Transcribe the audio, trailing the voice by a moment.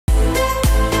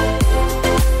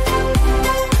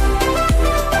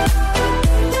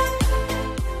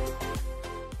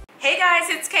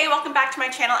welcome back to my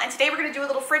channel, and today we're going to do a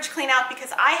little fridge clean out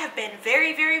because I have been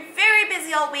very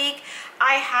busy all week.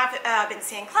 I have been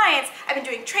seeing clients, I've been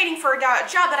doing training for a job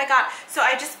that I got, so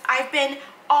I've been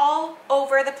all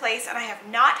over the place and I have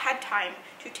not had time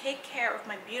to take care of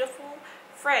my beautiful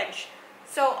fridge.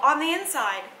 So on the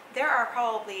inside, there are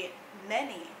probably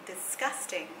many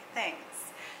disgusting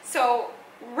things. So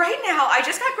right now, I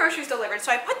just got groceries delivered,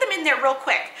 so I put them in there real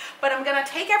quick, but I'm going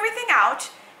to take everything out.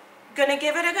 Gonna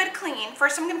give it a good clean.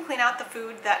 First I'm gonna clean out the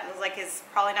food that is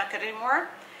probably not good anymore.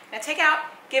 I'm gonna take out,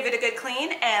 give it a good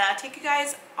clean, and I'll take you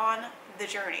guys on the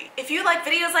journey. If you like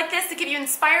videos like this to get you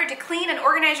inspired to clean and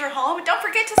organize your home, don't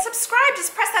forget to subscribe.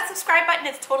 Just press that subscribe button,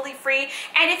 it's totally free.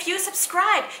 And if you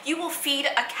subscribe, you will feed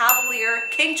a Cavalier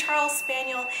King Charles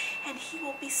Spaniel, and he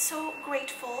will be so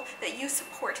grateful that you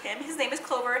support him. His name is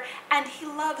Clover, and he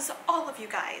loves all of you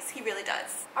guys. He really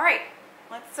does. All right,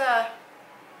 let's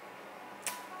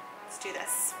do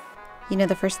this. You know,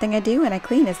 the first thing I do when I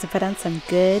clean is to put on some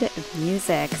good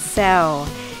music. So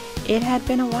it had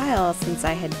been a while since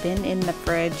I had been in the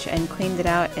fridge and cleaned it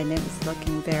out, and it was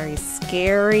looking very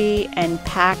scary and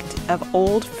packed of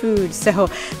old food. So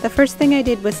the first thing I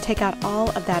did was take out all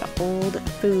of that old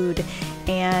food,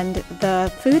 and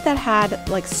the food that had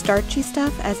like starchy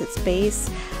stuff as its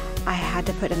base I had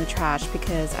to put in the trash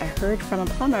because I heard from a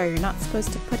plumber you're not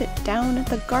supposed to put it down at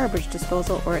the garbage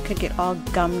disposal or it could get all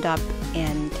gummed up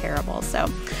and terrible.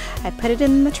 So I put it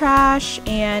in the trash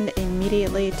and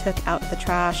immediately took out the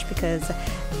trash because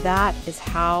that is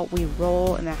how we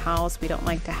roll in the house. We don't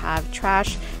like to have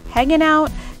trash hanging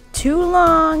out too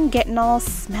long, getting all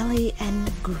smelly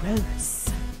and gross.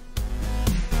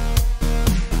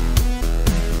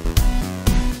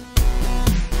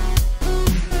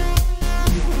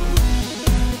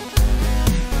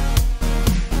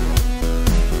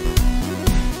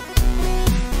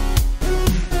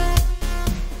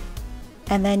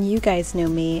 And then you guys know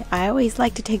me, I always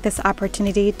like to take this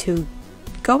opportunity to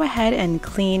go ahead and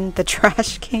clean the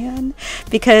trash can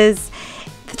because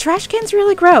the trash can's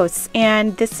really gross,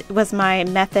 and this was my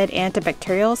method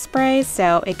antibacterial spray,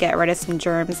 so it get rid of some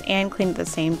germs and clean at the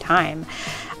same time.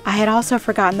 I had also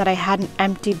forgotten that I hadn't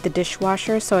emptied the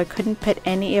dishwasher, so I couldn't put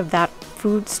any of that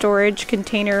food storage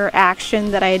container action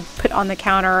that I had put on the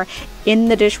counter in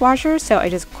the dishwasher, so I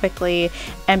just quickly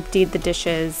emptied the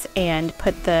dishes and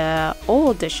put the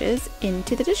old dishes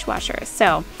into the dishwasher.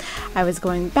 So I was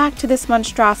going back to this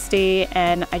monstrosity,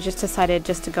 and I just decided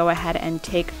just to go ahead and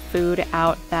take food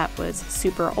out that was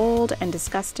super old and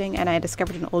disgusting, and I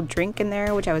discovered an old drink in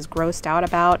there which I was grossed out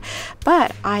about.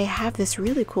 But I have this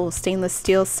really cool stainless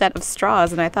steel set of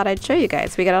straws, and I thought I'd show you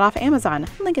guys. We got it off Amazon,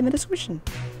 link in the description.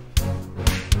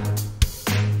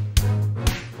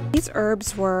 These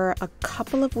herbs were a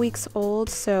couple of weeks old,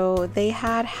 so they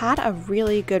had a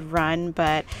really good run,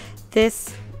 but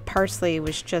this parsley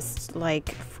was just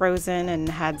like frozen and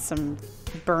had some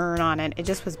burn on it. It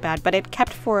just was bad, but it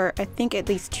kept for I think at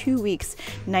least 2 weeks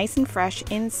nice and fresh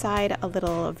inside a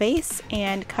little vase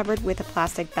and covered with a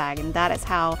plastic bag, and that is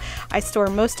how I store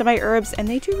most of my herbs, and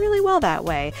they do really well that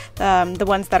way. The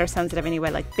ones that are sensitive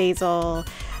anyway, like basil,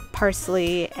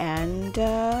 parsley, and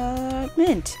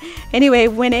mint. Anyway,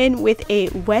 went in with a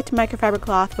wet microfiber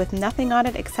cloth with nothing on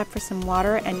it except for some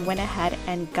water and went ahead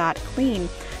and got clean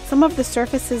some of the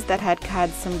surfaces that had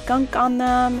some gunk on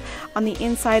them, on the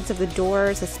insides of the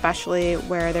doors, especially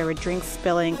where there were drinks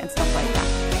spilling and stuff like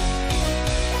that.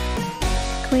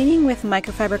 Cleaning with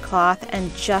microfiber cloth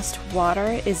and just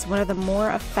water is one of the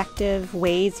more effective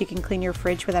ways you can clean your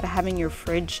fridge without having your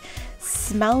fridge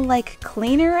smell like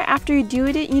cleaner after you do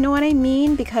it, you know what I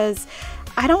mean? Because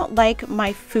I don't like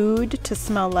my food to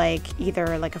smell like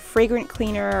either like a fragrant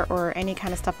cleaner or any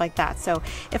kind of stuff like that. So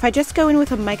if I just go in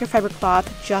with a microfiber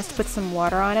cloth, just put some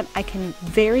water on it, I can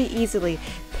very easily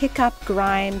pick up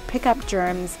grime, pick up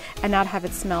germs, and not have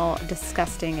it smell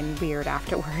disgusting and weird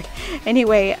afterward.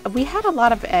 Anyway, we had a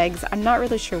lot of eggs. I'm not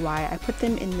really sure why. I put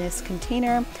them in this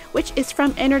container, which is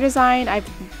from Inner Design. I've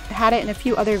had it in a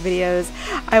few other videos.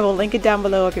 I will link it down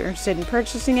below if you're interested in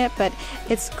purchasing it, but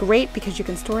it's great because you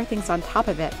can store things on top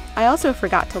of it. I also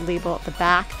forgot to label the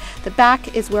back. The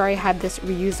back is where I had this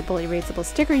reusable, erasable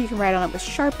sticker. You can write on it with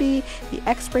Sharpie the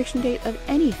expiration date of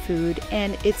any food,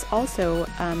 and it's also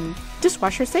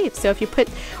dishwasher safe. So if you put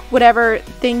whatever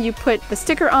thing you put the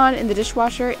sticker on in the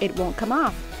dishwasher, it won't come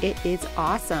off. It is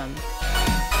awesome.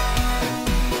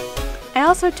 I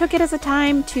also took it as a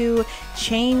time to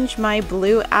change my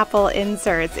blue apple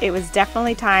inserts. It was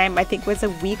definitely time. I think it was a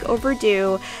week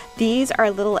overdue. These are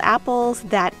little apples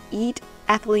that eat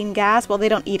ethylene gas. Well, they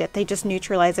don't eat it. They just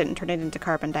neutralize it and turn it into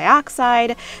carbon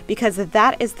dioxide, because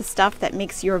that is the stuff that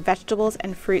makes your vegetables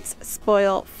and fruits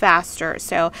spoil faster.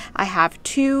 So I have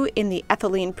 2 in the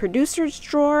ethylene producers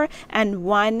drawer and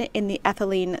 1 in the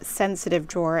ethylene sensitive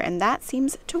drawer, and that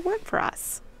seems to work for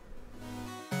us.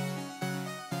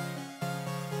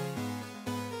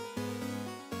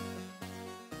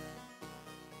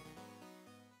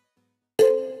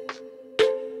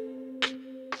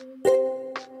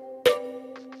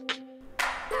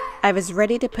 I was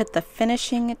ready to put the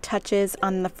finishing touches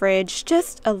on the fridge,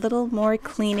 just a little more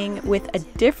cleaning with a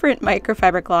different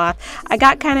microfiber cloth. I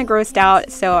got kind of grossed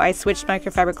out, so I switched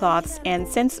microfiber cloths, and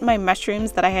since my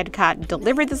mushrooms that I had got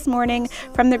delivered this morning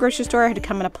from the grocery store had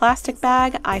come in a plastic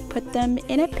bag, I put them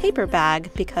in a paper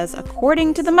bag, because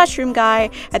according to the mushroom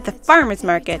guy at the farmer's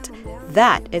market,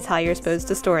 that is how you're supposed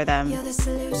to store them.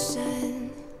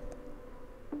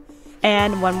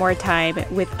 And one more time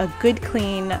with a good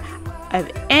clean of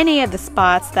any of the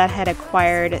spots that had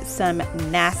acquired some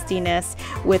nastiness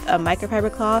with a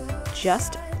microfiber cloth,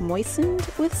 just moistened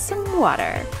with some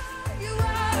water.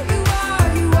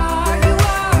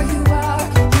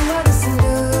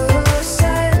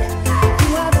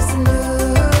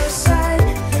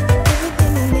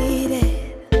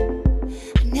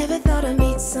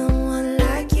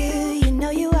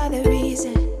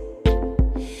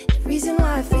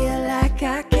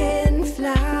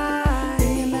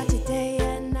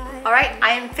 Alright,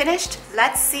 I am finished.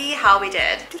 Let's see how we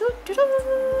did.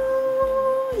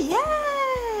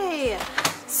 Yay!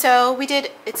 So we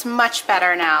did, it's much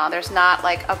better now. There's not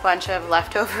like a bunch of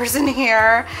leftovers in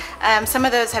here. Some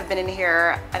of those have been in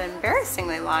here an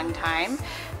embarrassingly long time.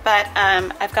 But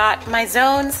I've got my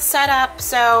zones set up,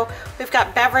 so we've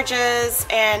got beverages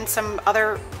and some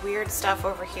other weird stuff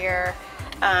over here.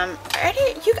 I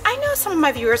know some of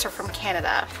my viewers are from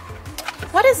Canada.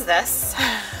 What is this?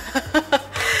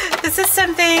 This is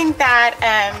something that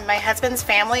my husband's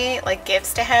family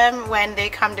gives to him when they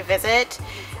come to visit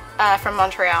from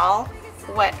Montreal.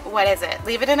 What is it?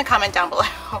 Leave it in a comment down below.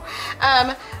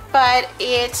 But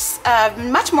it's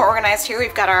much more organized here.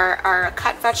 We've got our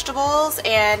cut vegetables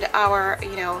and our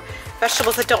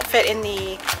vegetables that don't fit in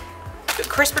the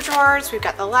crisper drawers. We've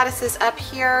got the lettuces up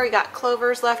here. We got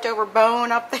Clover's leftover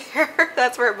bone up there.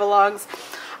 That's where it belongs.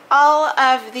 All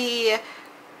of the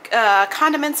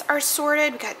condiments are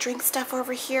sorted. We got drink stuff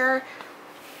over here,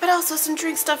 but also some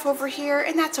drink stuff over here,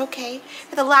 and that's okay.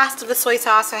 For the last of the soy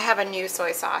sauce, I have a new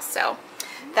soy sauce, so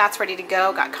that's ready to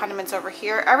go. Got condiments over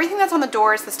here. Everything that's on the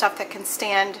door is the stuff that can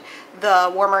stand the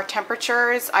warmer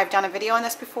temperatures. I've done a video on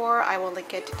this before. I will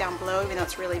link it down below, even though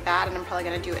it's really bad, and I'm probably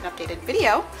going to do an updated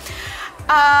video.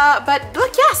 But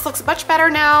look, yes, looks much better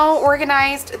now.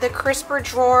 Organized the crisper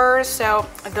drawers, so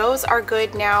those are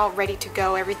good now, ready to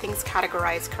go. Everything's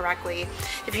categorized correctly.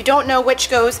 If you don't know which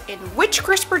goes in which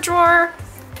crisper drawer,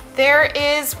 there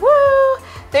is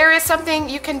something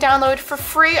you can download for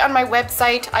free on my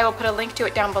website. I will put a link to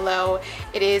it down below.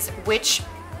 It is which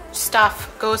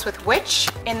stuff goes with which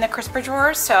in the crisper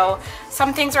drawers. So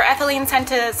some things are ethylene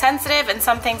sensitive and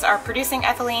some things are producing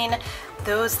ethylene.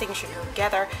 Those things should go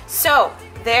together. So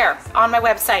there on my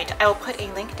website, I will put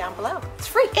a link down below. It's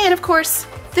free. And of course,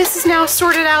 this is now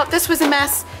sorted out. This was a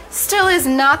mess. Still is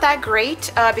not that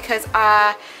great because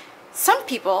some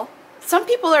people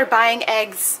are buying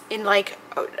eggs in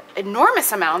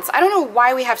enormous amounts. I don't know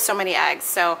why we have so many eggs.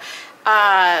 So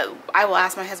I will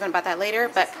ask my husband about that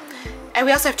later. And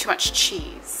we also have too much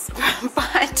cheese.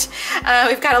 But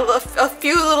we've got a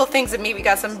few little things of meat. We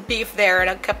got some beef there and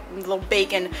a little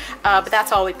bacon. But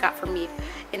that's all we've got for meat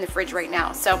in the fridge right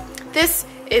now. So this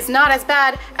is not as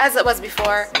bad as it was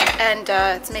before. And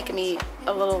it's making me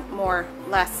a little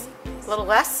less.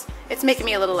 It's making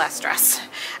me a little less stressed.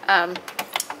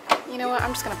 You know what?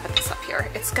 I'm just going to put this up here.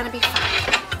 It's going to be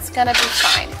fine. It's going to be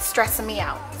fine. It's stressing me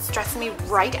out. It's stressing me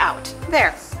right out.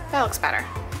 There. That looks better.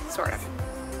 Sort of.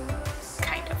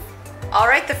 All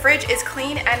right, the fridge is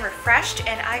clean and refreshed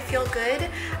and I feel good.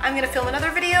 I'm gonna film another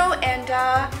video and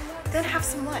then have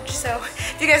some lunch. So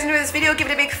if you guys enjoyed this video, give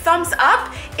it a big thumbs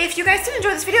up. If you guys didn't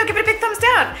enjoy this video, give it a big thumbs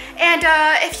down. And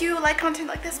if you like content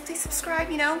like this, please subscribe,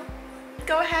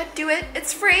 go ahead, do it,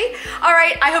 it's free. All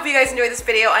right, I hope you guys enjoyed this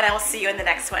video and I will see you in the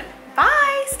next one.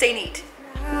 Bye, stay neat.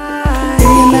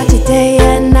 About you day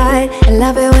and night. I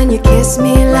love it when you kiss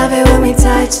me, love it when we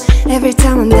touch. Every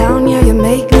time I'm down, yeah, you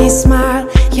make me smile.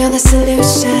 You're the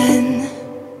solution.